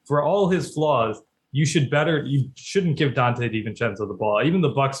hands. For all his flaws, you shouldn't give Dante DiVincenzo the ball. Even the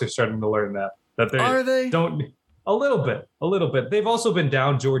Bucks are starting to learn that they don't. A little bit. They've also been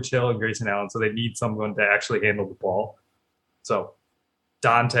down George Hill and Grayson Allen, so they need someone to actually handle the ball. So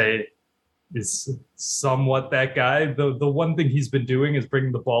Dante is somewhat that guy. The one thing he's been doing is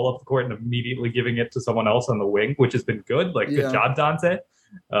bringing the ball up the court and immediately giving it to someone else on the wing, which has been good. Good job, Dante.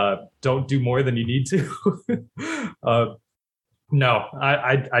 Don't do more than you need to. No.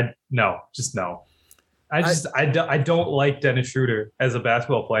 I don't like Dennis Schroder as a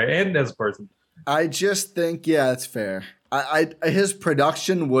basketball player and as a person. I just think, it's fair. His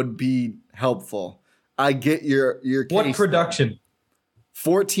production would be helpful. I get your case. What production?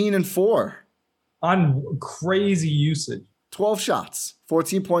 14 and 4 on crazy usage. 12 shots.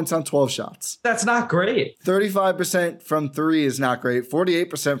 14 points on 12 shots. That's not great. 35% from 3 is not great.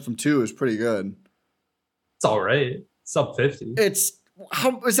 48% from 2 is pretty good. It's all right. Sub 50.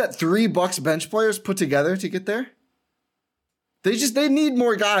 How is that 3 Bucks bench players put together to get there? They need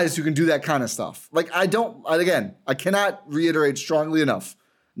more guys who can do that kind of stuff. I cannot reiterate strongly enough.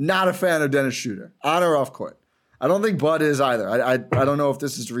 Not a fan of Dennis Schroder, on or off court. I don't think Bud is either. I don't know if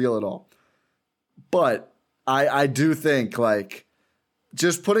this is real at all. But I do think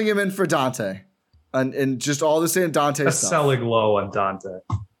just putting him in for Dante and just all the same Dante That's stuff. Selling low on Dante.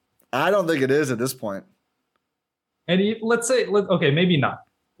 I don't think it is at this point. And maybe not.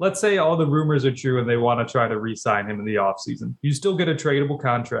 Let's say all the rumors are true and they want to try to re-sign him in the offseason. You still get a tradable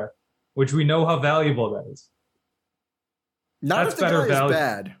contract, which we know how valuable that is. Not if the guy is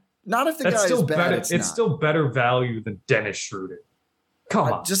bad. Not if the guy is bad. It's still better value than Dennis Schroder.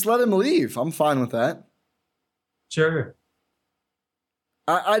 Come on. Just let him leave. I'm fine with that. Sure.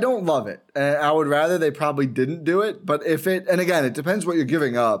 I don't love it. I would rather they probably didn't do it. But it depends what you're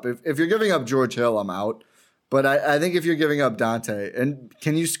giving up. If you're giving up George Hill, I'm out. But I think if you're giving up Dante, and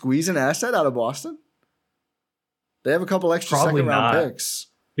can you squeeze an asset out of Boston? They have a couple extra second-round picks.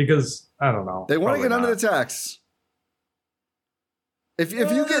 Because, I don't know. They want to get under the tax. If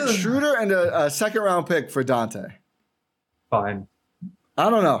you get Schroder and a second-round pick for Dante. Fine. I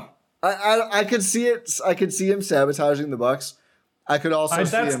don't know. I could see it. I could see him sabotaging the Bucks. I could also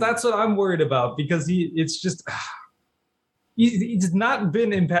see him. That's what I'm worried about, because it's just... He's not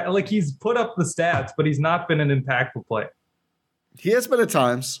been he's put up the stats, but he's not been an impactful player. He has been at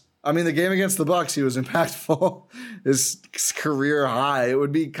times. I mean, the game against the Bucks, he was impactful. His career high. It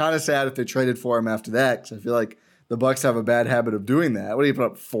would be kind of sad if they traded for him after that, because I feel like the Bucks have a bad habit of doing that. What did he put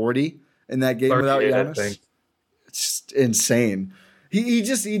up, 40 in that game without Giannis? I think. It's just insane.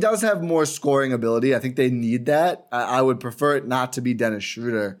 He does have more scoring ability. I think they need that. I would prefer it not to be Dennis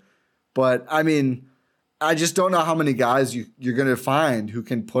Schroder, but I mean, I just don't know how many guys you're going to find who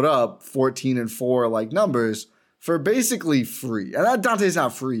can put up 14 and 4 numbers for basically free. And Dante's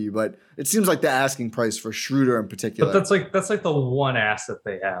not free, but it seems like the asking price for Schroder in particular. But that's the one asset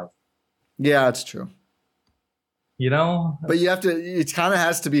they have. Yeah, it's true. But you have to. It kind of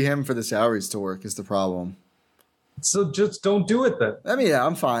has to be him for the salaries to work. Is the problem. So just don't do it then. I mean,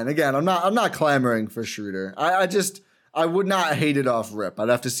 I'm fine. Again, I'm not clamoring for Schroder. I would not hate it off rip. I'd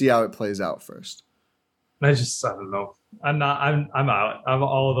have to see how it plays out first. I don't know. I'm out. I'm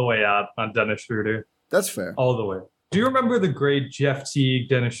all the way out on Dennis Schroder. That's fair. All the way. Do you remember the great Jeff Teague,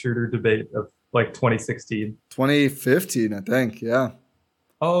 Dennis Schroder debate of like 2016? 2015, I think. Yeah.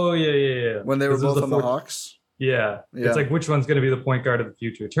 Oh, yeah. When they were both on the Hawks? Yeah. It's like, which one's going to be the point guard of the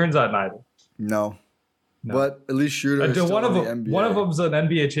future? Turns out neither. No. But at least Schroder is still one of in them, the NBA. One of them's an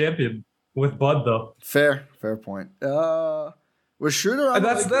NBA champion with Bud, though. Fair point. Was Schroder on the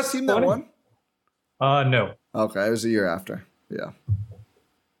Lakers team that won? No. Okay, it was a year after. Yeah.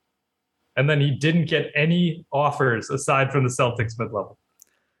 And then he didn't get any offers aside from the Celtics mid-level.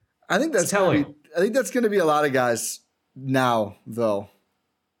 I think that's telling. I think that's going to be a lot of guys now, though.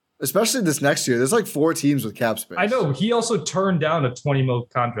 Especially this next year. There's like 4 teams with cap space. I know. He also turned down a $20 million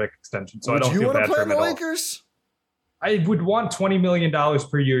contract extension, so I don't feel bad for him at all. Would you want to play in the Lakers? I would want $20 million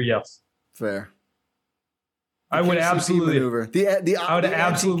per year, yes. Fair. I would absolutely maneuver. I would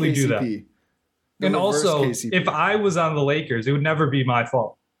absolutely do that. And also, if I was on the Lakers, it would never be my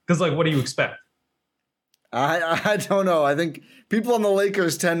fault. Because, like, what do you expect? I don't know. I think people on the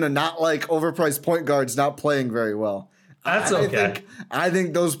Lakers tend to not like overpriced point guards not playing very well. That's okay. I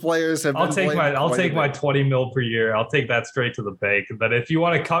think those players have. I'll take my $20 million per year. I'll take that straight to the bank. But if you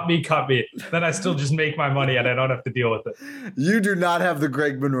want to cut me. Then I still just make my money and I don't have to deal with it. You do not have the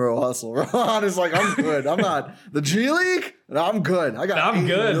Greg Monroe hustle. Ron is like, I'm good. I'm not the G League. No, I'm good. I'm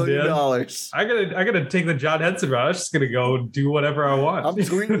good, $80 million. I gotta take the John Henson route. I'm just gonna go do whatever I want. I'm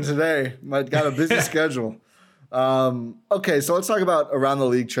tweeting today. I got a busy schedule. Okay, so let's talk about around the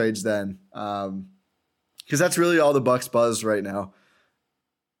league trades then. Because that's really all the Bucks buzz right now.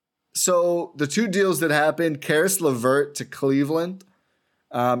 So the 2 deals that happened, Karis LeVert to Cleveland,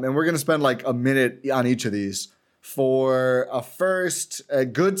 and we're going to spend like a minute on each of these. For a first, a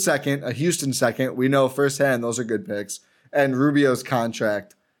good second, a Houston second, we know firsthand those are good picks, and Rubio's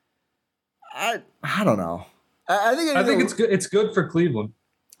contract. I don't know. I think it's good. It's good for Cleveland.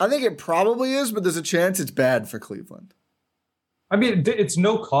 I think it probably is, but there's a chance it's bad for Cleveland. I mean, it's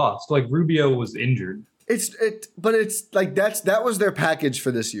no cost. Like Rubio was injured. But it's like that was their package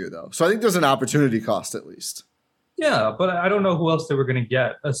for this year, though. So I think there's an opportunity cost at least. Yeah, but I don't know who else they were going to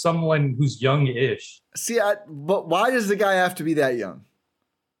get. Someone who's young-ish. See, but why does the guy have to be that young?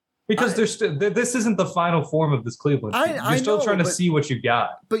 Because this isn't the final form of this Cleveland team. You're still trying to see what you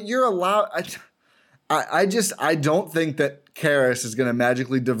got. But you're allowed. I don't think that Karis is going to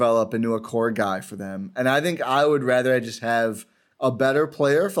magically develop into a core guy for them. And I think I would rather just have a better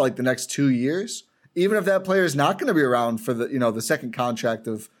player for like the next 2 years. Even if that player is not going to be around for the second contract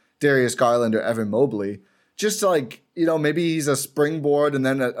of Darius Garland or Evan Mobley, just to like, maybe he's a springboard and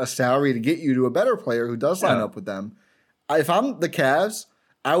then a salary to get you to a better player who does line up with them. If I'm the Cavs,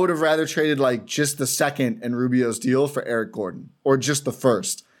 I would have rather traded like just the second in Rubio's deal for Eric Gordon or just the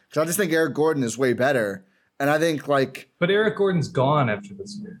first. Because I just think Eric Gordon is way better. And I think But Eric Gordon's gone after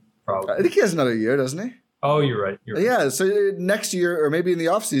this year, probably. I think he has another year, doesn't he? Oh, you're right. Yeah, so next year or maybe in the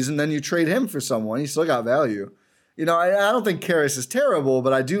offseason, then you trade him for someone. He still got value. I don't think Karis is terrible,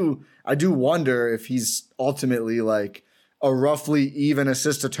 but I do wonder if he's ultimately like a roughly even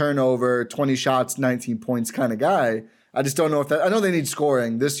assist to turnover, 20 shots, 19 points kind of guy. I just don't know if that – I know they need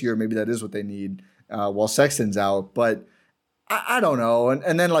scoring this year. Maybe that is what they need while Sexton's out. But I don't know.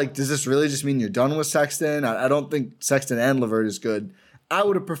 And then, like, does this really just mean you're done with Sexton? I don't think Sexton and LeVert is good. I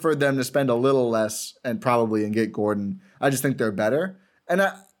would have preferred them to spend a little less and get Gordon. I just think they're better. And,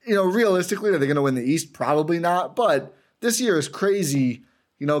 realistically, are they going to win the East? Probably not. But this year is crazy.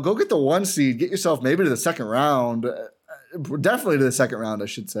 Go get the 1 seed. Get yourself maybe to the second round. Definitely to the second round, I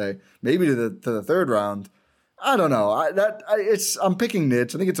should say. Maybe to the third round. I don't know. I'm picking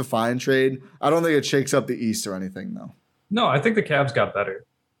nits. I think it's a fine trade. I don't think it shakes up the East or anything, though. No, I think the Cavs got better.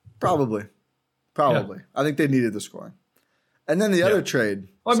 Probably. Yeah. I think they needed the scoring. And then the other trade.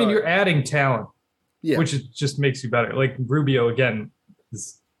 Well, I mean, you're adding talent, which just makes you better. Like Rubio again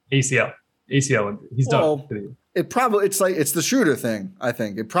is ACL injury. He's done. It's the Schroder thing. I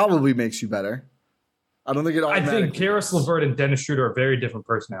think it probably makes you better. I don't think it. I think Karis LeVert and Dennis Schroder are very different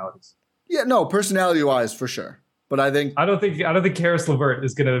personalities. Yeah, no, personality wise for sure. But I don't think Karis LeVert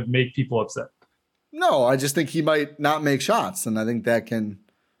is going to make people upset. No, I just think he might not make shots, and I think that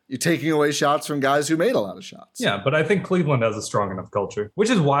you're taking away shots from guys who made a lot of shots. Yeah, but I think Cleveland has a strong enough culture, which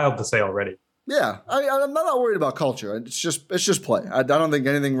is wild to say already. Yeah, I'm not worried about culture. It's just play. I don't think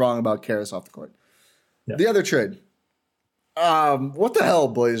anything wrong about Karis off the court. Yeah. The other trade. What the hell,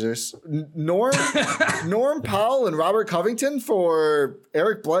 Blazers? Norm Powell and Robert Covington for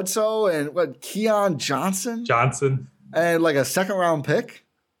Eric Bledsoe and Keon Johnson? And like a second round pick?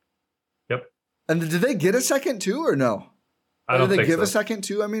 Yep. And did they get a second too or no? I don't think so. Did they give a second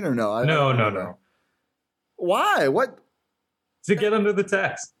too? I mean, or no? No. Why? What? To get under the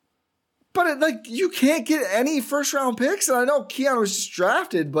tax. But you can't get any first round picks. And I know Keon was just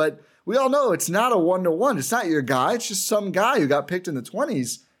drafted, but we all know it's not a 1-to-1. It's not your guy. It's just some guy who got picked in the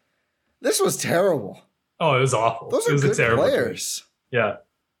 20s. This was terrible. Oh, it was awful. Those are good players. Yeah.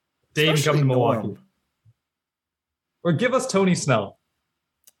 Dave coming to Milwaukee. Or give us Tony Snell.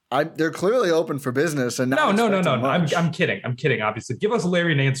 They're clearly open for business. And no. I'm kidding. Obviously, give us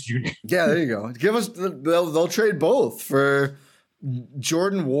Larry Nance Jr. Yeah, there you go. Give us. They'll trade both for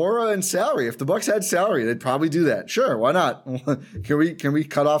Jordan Nwora and salary. If the Bucks had salary, they'd probably do that. Sure, why not? Can we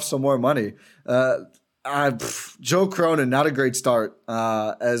cut off some more money? Joe Cronin, not a great start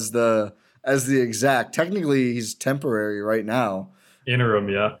as the exec. Technically, he's temporary right now. Interim,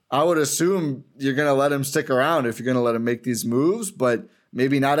 yeah. I would assume you're going to let him stick around if you're going to let him make these moves, but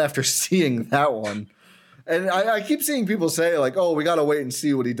maybe not after seeing that one. And I keep seeing people say, like, oh, we got to wait and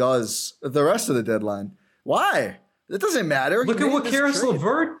see what he does at the rest of the deadline. Why? It doesn't matter. Look at what Karis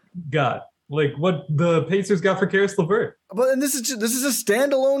LeVert got. Like what the Pacers got for Karis LeVert. But this is a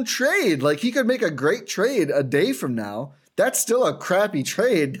standalone trade. Like he could make a great trade a day from now. That's still a crappy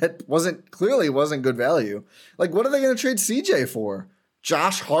trade that clearly wasn't good value. Like what are they going to trade CJ for?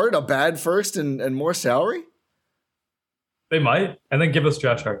 Josh Hart, a bad first and more salary? They might, and then give us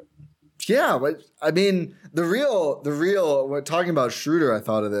Josh Hart. Yeah, but I mean the real. We're talking about Schroder. I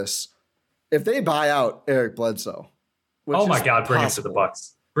thought of this. If they buy out Eric Bledsoe. Oh my God! Bring him to the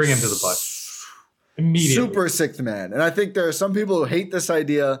Bucks. Bring him to the Bucks immediately. Super sixth man, and I think there are some people who hate this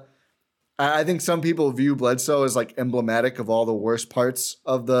idea. I think some people view Bledsoe as like emblematic of all the worst parts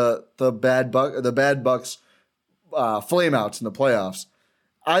of the bad Bucks flameouts in the playoffs.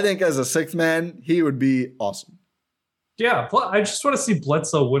 I think as a sixth man, he would be awesome. Yeah, I just want to see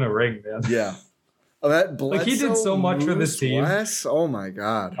Bledsoe win a ring, man. Yeah, like he did so much for this team. West? Oh my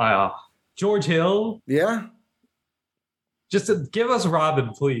God, George Hill. Yeah. Just give us Robin,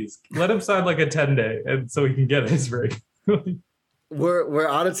 please. Let him sign like a 10-day, and so he can get his ring. We're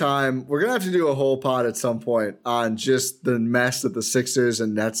out of time. We're gonna have to do a whole pod at some point on just the mess that the Sixers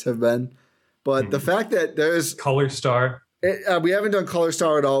and Nets have been. But the fact that there's Color Star, we haven't done Color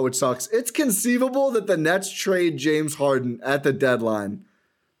Star at all, which sucks. It's conceivable that the Nets trade James Harden at the deadline.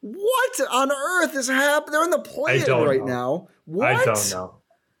 What on earth is happening? They're in the play-in right now. What? I don't know.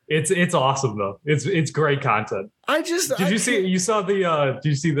 It's awesome though. It's great content. Did you see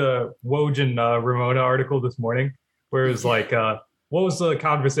the Woj and Ramona article this morning where it was like what was the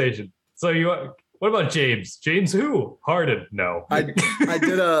conversation? So what about James? James who? Harden? No.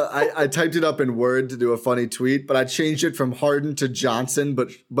 I typed it up in Word to do a funny tweet, but I changed it from Harden to Johnson,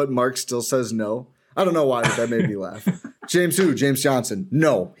 but Mark still says no. I don't know why, but that made me laugh. James who? James Johnson.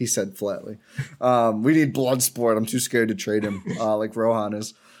 No, he said flatly. We need blood sport. I'm too scared to trade him like Rohan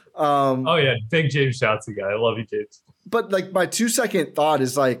is. Oh yeah, big James Johnson guy. I love you, James. But like my 2-second thought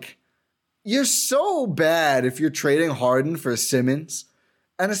is like, you're so bad if you're trading Harden for Simmons,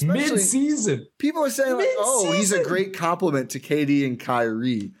 and especially mid-season. People are saying like, oh, he's a great compliment to KD and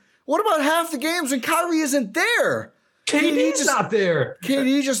Kyrie. What about half the games when Kyrie isn't there? KD's not there.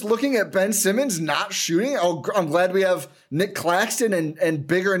 KD just looking at Ben Simmons not shooting. Oh, I'm glad we have Nick Claxton and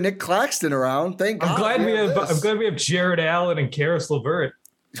bigger Nick Claxton around. Thank God. I'm glad we have Jared Allen and Karis LeVert.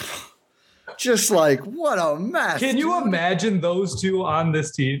 Just like what a mess. Can you imagine those two on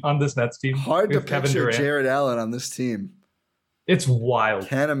this Nets team? Hard to picture Jared Allen on this team. It's wild.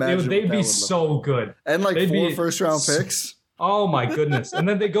 Can't imagine. They'd be so good. And like 4 first-round picks. Oh my goodness! And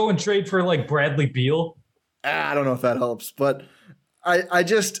then they go and trade for like Bradley Beal. I don't know if that helps, but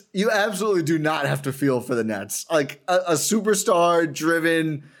you absolutely do not have to feel for the Nets. Like a superstar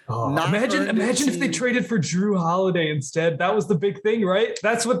driven. Imagine if they traded for Drew Holiday instead. That was the big thing, right?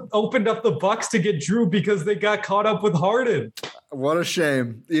 That's what opened up the Bucks to get Drew because they got caught up with Harden. What a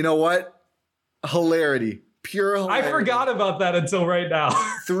shame. You know what? Hilarity. Pure hilarity. I forgot about that until right now.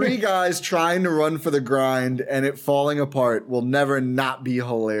 3 guys trying to run for the grind and it falling apart will never not be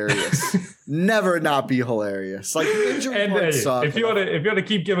hilarious. Never not be hilarious. Like injury reports suck. If you want to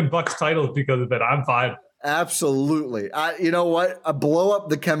keep giving Bucks titles because of it, I'm fine. Absolutely. You know what? Blow up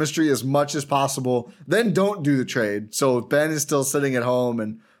the chemistry as much as possible. Then don't do the trade. So Ben is still sitting at home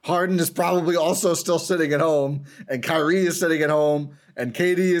and Harden is probably also still sitting at home and Kyrie is sitting at home and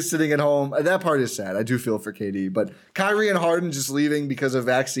KD is sitting at home. And that part is sad. I do feel for KD. But Kyrie and Harden just leaving because of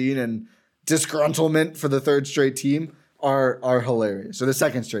vaccine and disgruntlement for the 3rd straight team are hilarious. Or the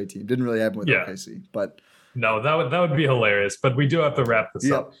 2nd straight team. Didn't really happen with OKC. But no, that would be hilarious. But we do have to wrap this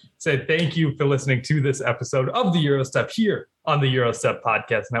up. Say thank you for listening to this episode of the Gyro Step here on the Gyro Step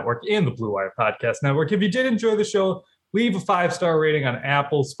Podcast Network and the Blue Wire Podcast Network. If you did enjoy the show, Leave a 5-star rating on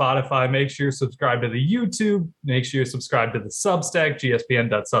Apple, Spotify. Make sure you're subscribed to the YouTube. Make sure you're subscribed to the Substack,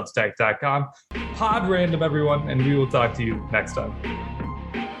 gspn.substack.com. Pod random, everyone, and we will talk to you next time.